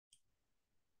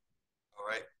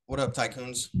What up,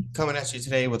 tycoons? Coming at you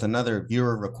today with another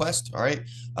viewer request. All right.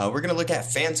 We're going to look at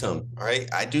Fantom. All right.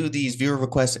 I do these viewer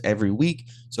requests every week.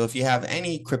 So if you have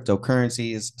any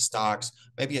cryptocurrencies, stocks,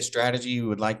 maybe a strategy you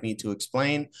would like me to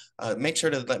explain, make sure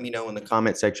to let me know in the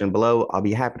comment section below. I'll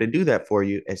be happy to do that for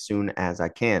you as soon as I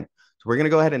can. So we're going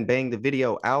to go ahead and bang the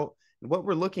video out. And what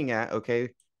we're looking at, okay,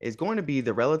 is going to be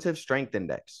the relative strength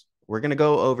index. We're going to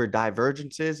go over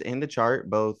divergences in the chart,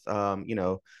 both,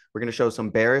 we're going to show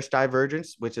some bearish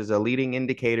divergence, which is a leading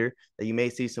indicator that you may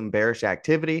see some bearish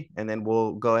activity. And then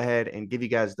we'll go ahead and give you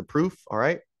guys the proof. All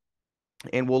right.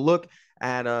 And we'll look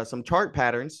at some chart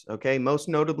patterns. Okay. Most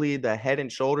notably the head and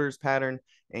shoulders pattern.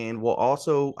 And we'll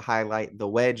also highlight the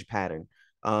wedge pattern.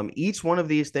 Each one of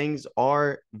these things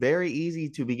are very easy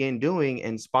to begin doing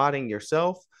and spotting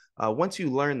yourself once you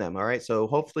learn them. All right. So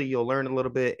hopefully you'll learn a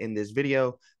little bit in this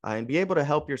video and be able to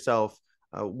help yourself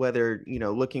whether,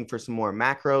 looking for some more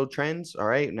macro trends. All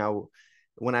right. Now,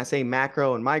 when I say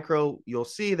macro and micro, you'll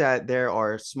see that there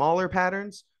are smaller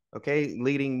patterns, okay,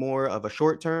 leading more of a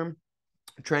short term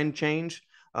trend change.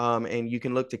 And you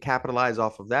can look to capitalize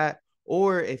off of that.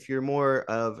 Or if you're more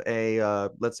of a,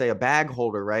 let's say, a bag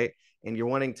holder, right? And you're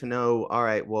wanting to know, all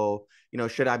right, well,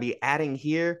 should I be adding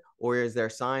here? Or is there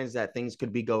signs that things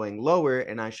could be going lower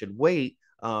and I should wait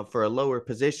for a lower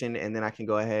position and then I can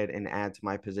go ahead and add to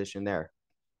my position there?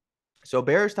 So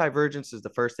bearish divergence is the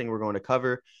first thing we're going to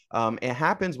cover. It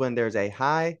happens when there's a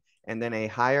high and then a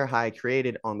higher high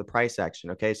created on the price action.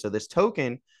 Okay, so this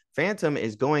token Fantom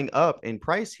is going up in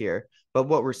price here, but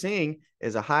what we're seeing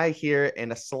is a high here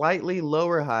and a slightly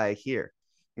lower high here.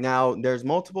 Now, there's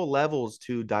multiple levels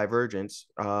to divergence.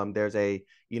 There's a,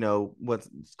 what's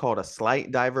called a slight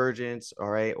divergence, all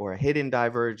right, or a hidden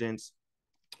divergence,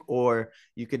 or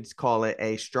you could call it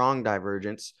a strong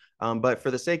divergence. But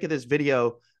for the sake of this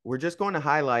video, we're just going to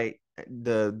highlight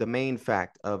the main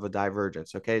fact of a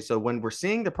divergence. Okay, so when we're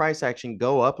seeing the price action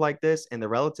go up like this and the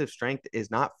relative strength is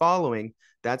not following,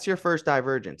 that's your first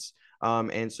divergence.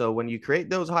 And so when you create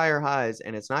those higher highs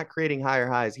and it's not creating higher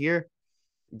highs here,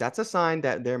 that's a sign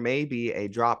that there may be a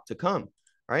drop to come.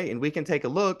 All right, and we can take a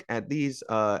look at these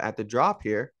at the drop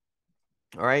here.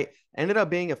 All right, ended up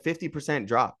being a 50%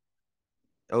 drop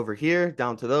over here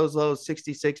down to those lows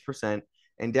 66%,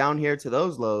 and down here to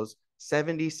those lows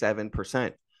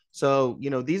 77%. So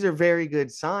these are very good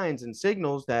signs and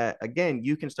signals that again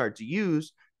you can start to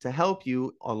use to help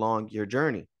you along your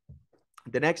journey.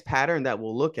 The next pattern that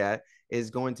we'll look at is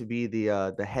going to be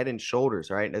the head and shoulders.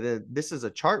 Right, this is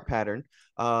a chart pattern,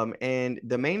 and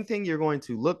the main thing you're going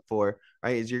to look for,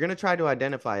 right, is you're going to try to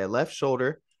identify a left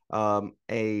shoulder,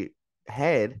 a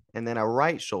head, and then a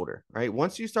right shoulder. Right,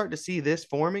 once you start to see this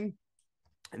forming,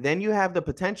 then you have the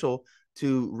potential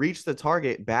to reach the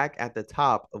target back at the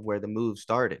top of where the move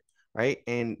started. Right,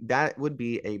 and that would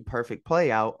be a perfect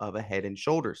play out of a head and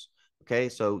shoulders. Okay,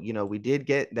 so we did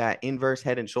get that inverse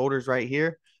head and shoulders right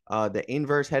here. The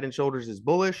inverse head and shoulders is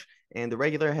bullish, and the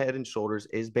regular head and shoulders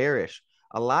is bearish.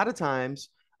 A lot of times,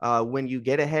 when you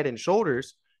get a head and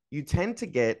shoulders, you tend to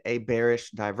get a bearish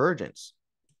divergence,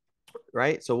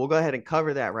 right? So we'll go ahead and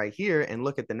cover that right here and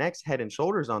look at the next head and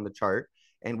shoulders on the chart.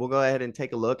 And we'll go ahead and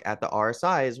take a look at the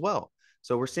RSI as well.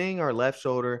 So we're seeing our left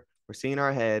shoulder, we're seeing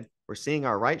our head, we're seeing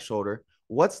our right shoulder.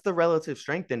 What's the relative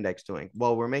strength index doing?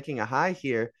 Well, we're making a high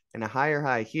here and a higher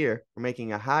high here. We're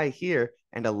making a high here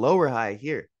and a lower high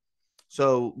here.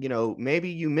 So, maybe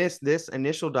you missed this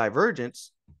initial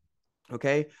divergence.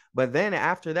 Okay. But then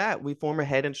after that, we form a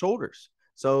head and shoulders.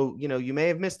 So, you may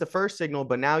have missed the first signal,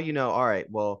 but now all right,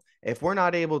 well, if we're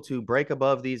not able to break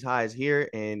above these highs here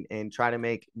and try to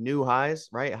make new highs,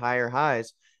 right, higher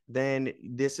highs, then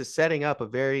this is setting up a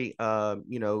very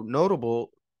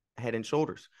notable head and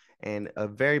shoulders and a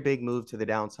very big move to the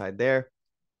downside there.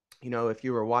 If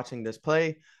you were watching this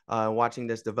play, watching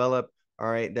this develop, all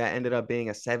right, that ended up being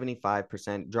a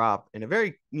 75% drop in a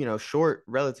very, short,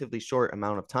 relatively short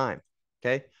amount of time.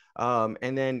 Okay.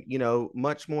 And then,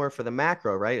 much more for the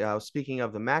macro, right? I was speaking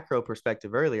of the macro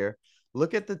perspective earlier.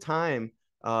 Look at the time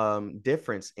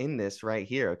difference in this right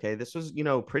here. Okay. This was,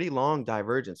 pretty long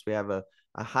divergence. We have a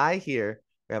high here,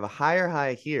 we have a higher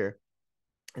high here,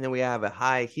 and then we have a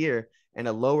high here and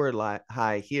a lower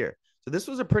high here. So this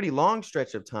was a pretty long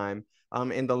stretch of time.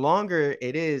 And the longer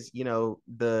it is,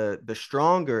 the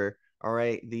stronger, all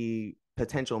right, the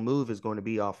potential move is going to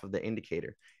be off of the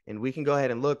indicator. And we can go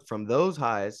ahead and look from those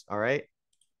highs, all right,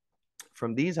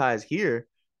 from these highs here,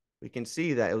 we can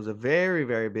see that it was a very,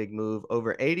 very big move,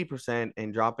 over 80%,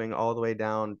 and dropping all the way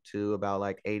down to about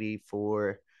like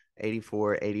 85%.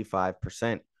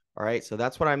 All right. So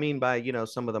that's what I mean by,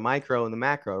 some of the micro and the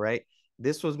macro, right?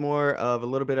 This was more of a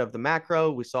little bit of the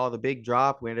macro. We saw the big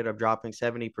drop. We ended up dropping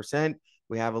 70%.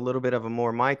 We have a little bit of a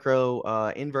more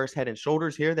micro inverse head and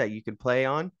shoulders here that you could play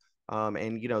on,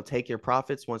 and take your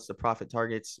profits once the profit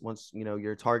targets, once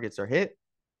your targets are hit.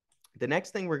 The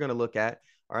next thing we're going to look at,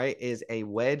 all right, is a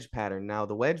wedge pattern. Now,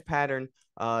 the wedge pattern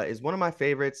is one of my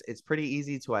favorites. It's pretty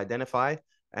easy to identify.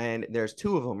 And there's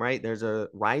two of them, right? There's a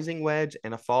rising wedge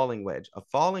and a falling wedge. A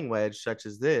falling wedge, such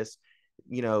as this,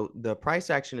 the price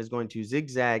action is going to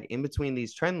zigzag in between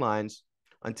these trend lines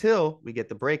until we get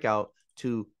the breakout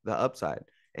to the upside.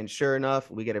 And sure enough,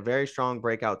 we get a very strong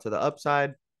breakout to the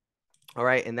upside. All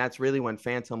right. And that's really when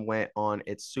Fantom went on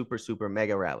its super, super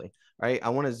mega rally. All right. I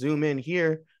want to zoom in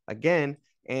here again.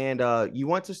 And you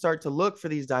want to start to look for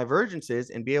these divergences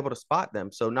and be able to spot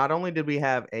them. So not only did we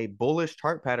have a bullish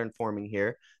chart pattern forming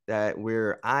here that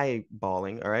we're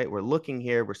eyeballing, all right, we're looking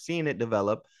here, we're seeing it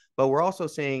develop, but we're also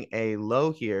seeing a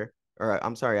low here, or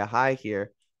I'm sorry, a high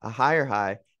here, a higher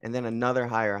high, and then another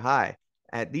higher high.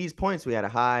 At these points, we had a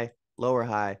high, lower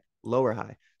high, lower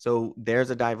high. So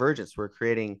there's a divergence. We're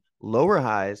creating lower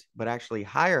highs, but actually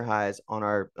higher highs on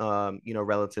our,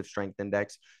 relative strength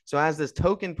index. So as this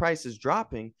token price is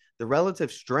dropping, the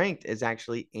relative strength is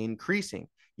actually increasing.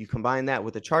 You combine that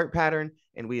with a chart pattern,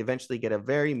 and we eventually get a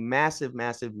very massive,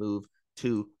 massive move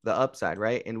to the upside,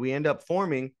 right? And we end up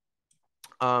forming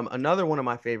another one of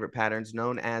my favorite patterns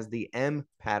known as the M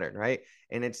pattern, right?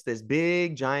 And it's this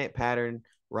big giant pattern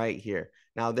right here.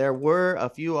 Now, there were a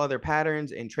few other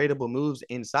patterns and tradable moves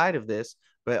inside of this,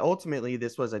 but ultimately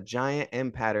this was a giant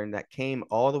M pattern that came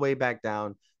all the way back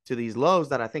down to these lows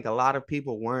that I think a lot of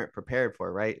people weren't prepared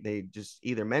for, right? They just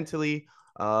either mentally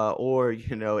or,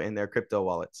 in their crypto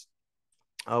wallets.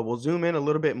 We'll zoom in a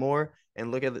little bit more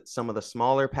and look at some of the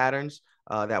smaller patterns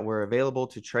that were available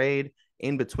to trade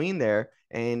in between there.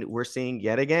 And we're seeing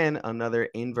yet again another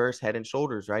inverse head and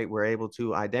shoulders, right? We're able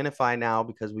to identify now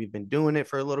because we've been doing it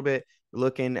for a little bit,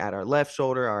 looking at our left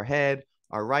shoulder, our head,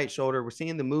 our right shoulder. We're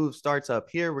seeing the move starts up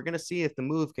here. We're going to see if the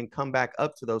move can come back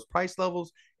up to those price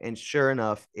levels. And sure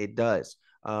enough, it does.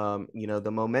 The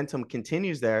momentum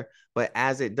continues there, but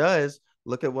as it does,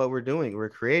 look at what we're doing. We're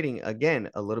creating, again,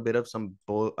 a little bit of some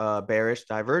bearish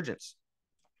divergence.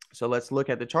 So let's look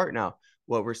at the chart now.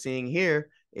 What we're seeing here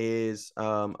is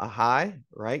a high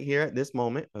right here at this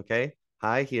moment, okay?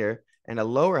 High here and a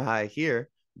lower high here,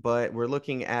 but we're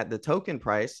looking at the token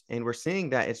price and we're seeing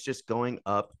that it's just going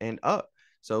up and up.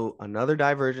 So another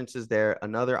divergence is there,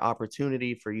 another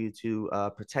opportunity for you to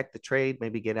protect the trade,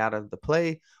 maybe get out of the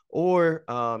play, or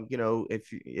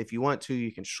if you want to,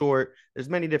 you can short. There's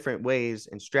many different ways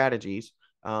and strategies.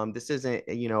 This isn't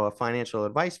a financial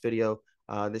advice video.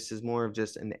 This is more of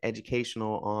just an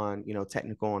educational on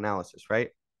technical analysis,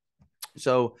 right?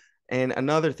 So, and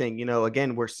another thing,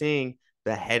 again, we're seeing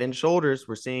the head and shoulders.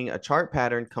 We're seeing a chart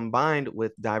pattern combined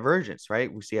with divergence,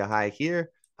 right? We see a high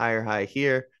here, higher high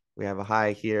here. We have a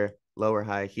high here, lower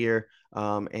high here.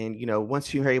 And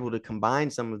once you're able to combine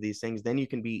some of these things, then you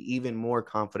can be even more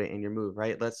confident in your move,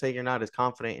 right? Let's say you're not as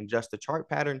confident in just a chart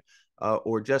pattern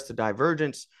or just a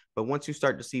divergence, but once you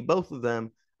start to see both of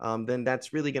them, then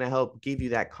that's really going to help give you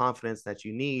that confidence that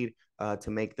you need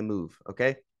to make the move.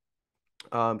 Okay.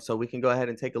 So we can go ahead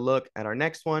and take a look at our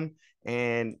next one.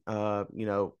 And,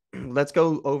 let's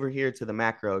go over here to the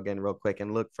macro again real quick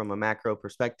and look from a macro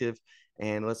perspective.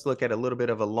 And let's look at a little bit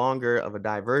of a longer of a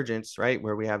divergence, right?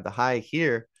 Where we have the high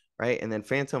here, right? And then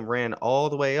Fantom ran all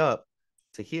the way up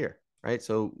to here, right?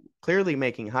 So clearly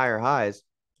making higher highs.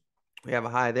 We have a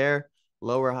high there,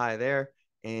 lower high there.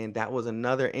 And that was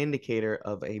another indicator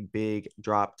of a big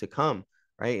drop to come,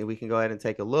 right? And we can go ahead and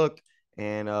take a look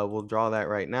and we'll draw that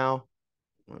right now.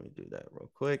 Let me do that real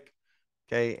quick.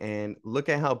 Okay. And look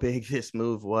at how big this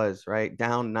move was, right?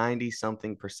 Down 90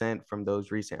 something percent from those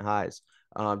recent highs.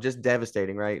 Just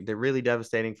devastating, right? They're really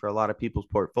devastating for a lot of people's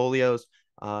portfolios.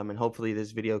 And hopefully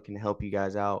this video can help you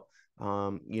guys out.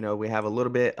 We have a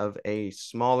little bit of a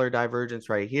smaller divergence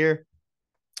right here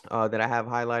that I have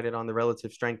highlighted on the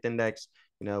relative strength index.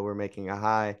 We're making a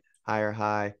high, higher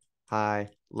high,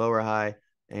 high, lower high.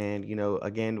 And,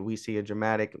 again, we see a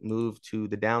dramatic move to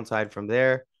the downside from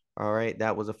there. All right.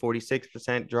 That was a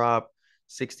 46% drop,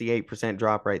 68%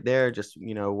 drop right there. Just,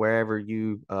 wherever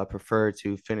you prefer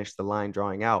to finish the line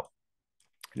drawing out.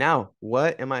 Now,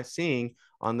 what am I seeing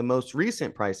on the most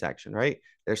recent price action, right?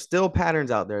 There's still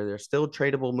patterns out there. There's still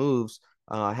tradable moves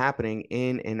happening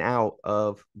in and out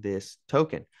of this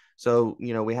token. So,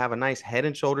 we have a nice head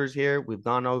and shoulders here. We've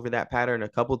gone over that pattern a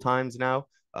couple times now.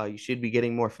 You should be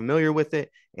getting more familiar with it.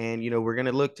 And, we're going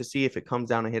to look to see if it comes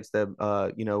down and hits the,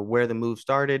 where the move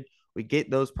started. We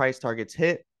get those price targets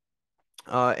hit.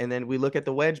 And then we look at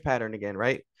the wedge pattern again,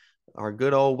 right? our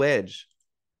good old wedge.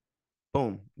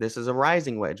 Boom. This is a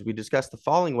rising wedge. We discussed the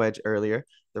falling wedge earlier.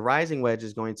 The rising wedge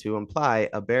is going to imply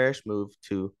a bearish move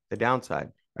to the downside,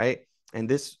 right? And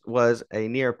this was a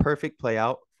near perfect play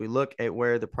out. If we look at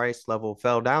where the price level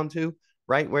fell down to,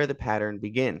 right where the pattern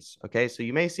begins. Okay, so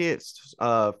you may see it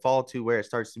fall to where it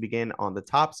starts to begin on the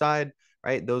top side,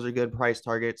 right? Those are good price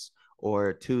targets,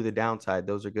 or to the downside.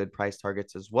 Those are good price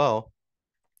targets as well.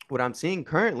 What I'm seeing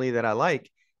currently that I like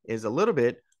is a little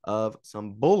bit of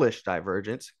some bullish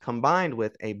divergence combined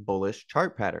with a bullish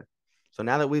chart pattern. So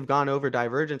now that we've gone over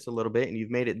divergence a little bit and you've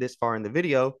made it this far in the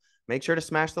video, make sure to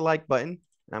smash the like button.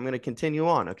 And I'm going to continue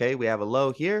on. Okay. We have a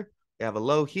low here. We have a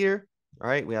low here. All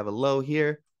right. We have a low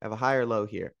here. We have a higher low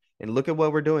here. And look at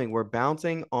what we're doing. We're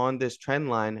bouncing on this trend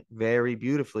line very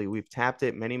beautifully. We've tapped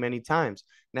it many, many times.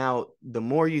 Now, the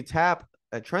more you tap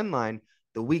a trend line,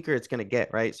 the weaker it's going to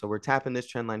get, right? So we're tapping this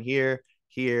trend line here,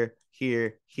 here,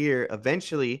 here, here.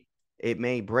 Eventually, it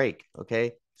may break,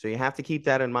 okay? So you have to keep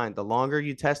that in mind. The longer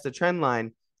you test the trend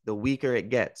line, the weaker it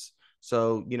gets.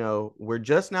 So, we're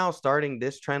just now starting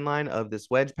this trend line of this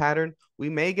wedge pattern. We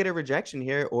may get a rejection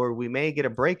here, or we may get a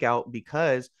breakout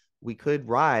because we could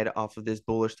ride off of this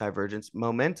bullish divergence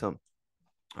momentum.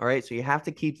 All right, so you have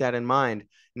to keep that in mind.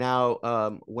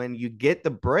 Now, when you get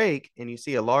the break and you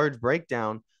see a large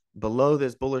breakdown below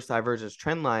this bullish divergence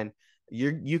trend line,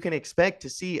 you can expect to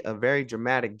see a very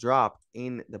dramatic drop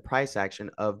in the price action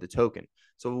of the token.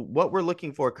 So what we're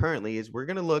looking for currently is we're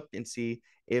going to look and see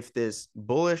if this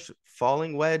bullish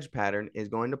falling wedge pattern is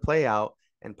going to play out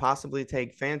and possibly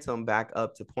take Fantom back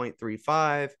up to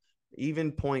 0.35,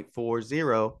 even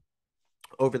 0.40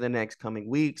 over the next coming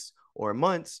weeks or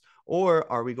months,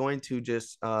 or are we going to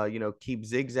just keep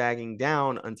zigzagging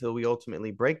down until we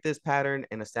ultimately break this pattern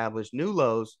and establish new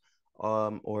lows,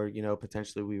 or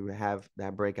potentially we would have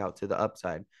that breakout to the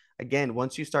upside. Again,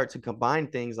 once you start to combine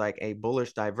things like a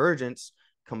bullish divergence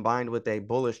combined with a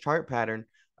bullish chart pattern,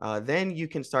 then you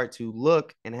can start to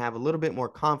look and have a little bit more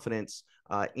confidence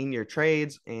in your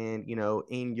trades and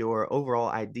in your overall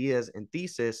ideas and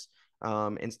thesis,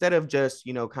 instead of just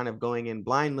kind of going in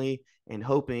blindly and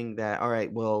hoping that, all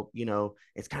right, well,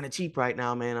 it's kind of cheap right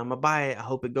now, man, I'm gonna buy it, I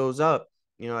hope it goes up.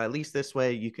 At least this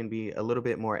way you can be a little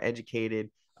bit more educated,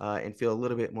 and feel a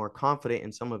little bit more confident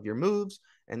in some of your moves,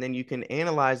 and then you can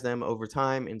analyze them over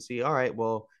time and see, all right,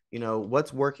 well,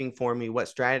 what's working for me, what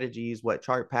strategies, what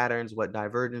chart patterns, what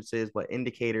divergences, what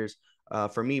indicators,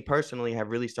 for me personally, have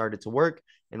really started to work.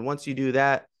 And once you do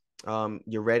that,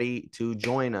 you're ready to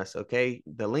join us. Okay,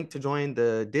 the link to join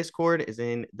the Discord is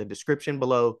in the description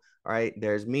below. All right,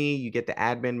 there's me, you get the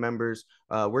admin members.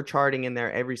 We're charting in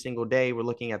there every single day. We're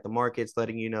looking at the markets,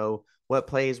 letting you know what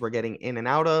plays we're getting in and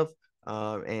out of.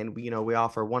 And we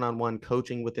offer one-on-one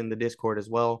coaching within the Discord as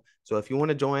well. So if you want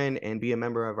to join and be a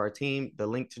member of our team, the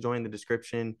link to join the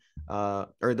description, or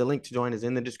the link to join is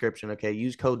in the description. Okay,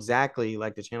 use code Zackley,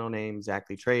 like the channel name,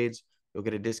 Zackley Trades. You'll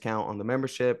get a discount on the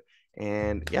membership.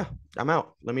 And yeah, I'm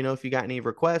out. Let me know if you got any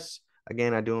requests.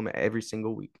 Again, I do them every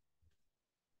single week.